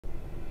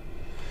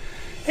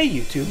Hey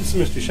YouTube, this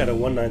is Mr. Shadow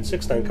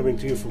 1969 coming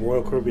to you from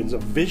Royal Caribbean's A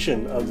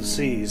Vision of the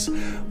Seas.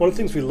 One of the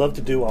things we love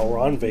to do while we're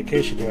on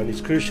vacation here on these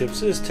cruise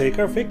ships is take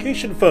our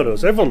vacation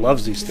photos. Everyone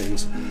loves these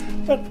things.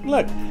 But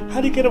look,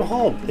 how do you get them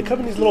home? They come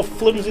in these little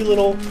flimsy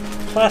little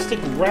plastic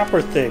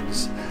wrapper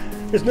things.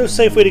 There's no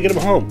safe way to get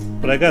them home,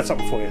 but I got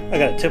something for you. I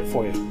got a tip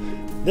for you.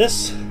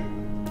 This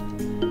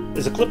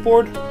is a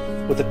clipboard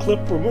with a clip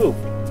removed.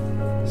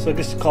 So I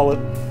guess you call it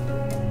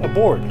a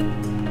board.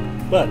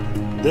 But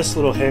this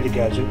little handy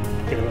gadget,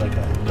 in like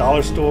a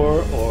dollar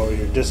store or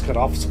your discount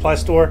office supply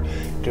store,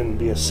 can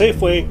be a safe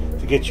way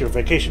to get your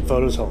vacation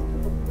photos home.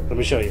 Let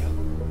me show you.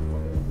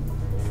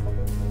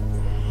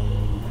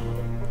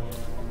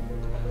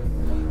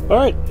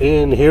 Alright,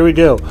 and here we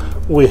go.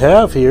 What we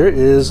have here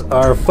is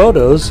our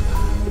photos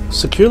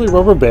securely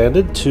rubber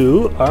banded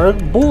to our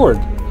board.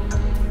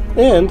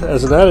 And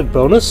as an added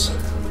bonus,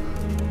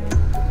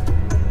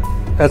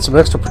 add some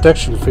extra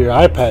protection for your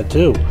iPad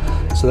too.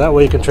 So that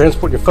way you can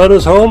transport your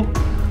photos home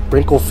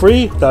wrinkle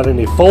free, without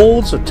any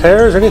folds or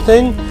tears or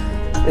anything,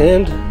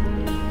 and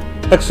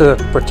extra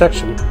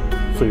protection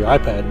for your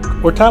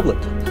iPad or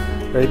tablet.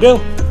 There you go.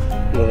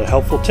 Another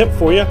helpful tip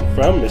for you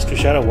from Mr.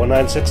 Shadow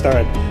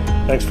 1969.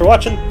 Thanks for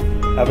watching.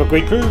 Have a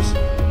great cruise.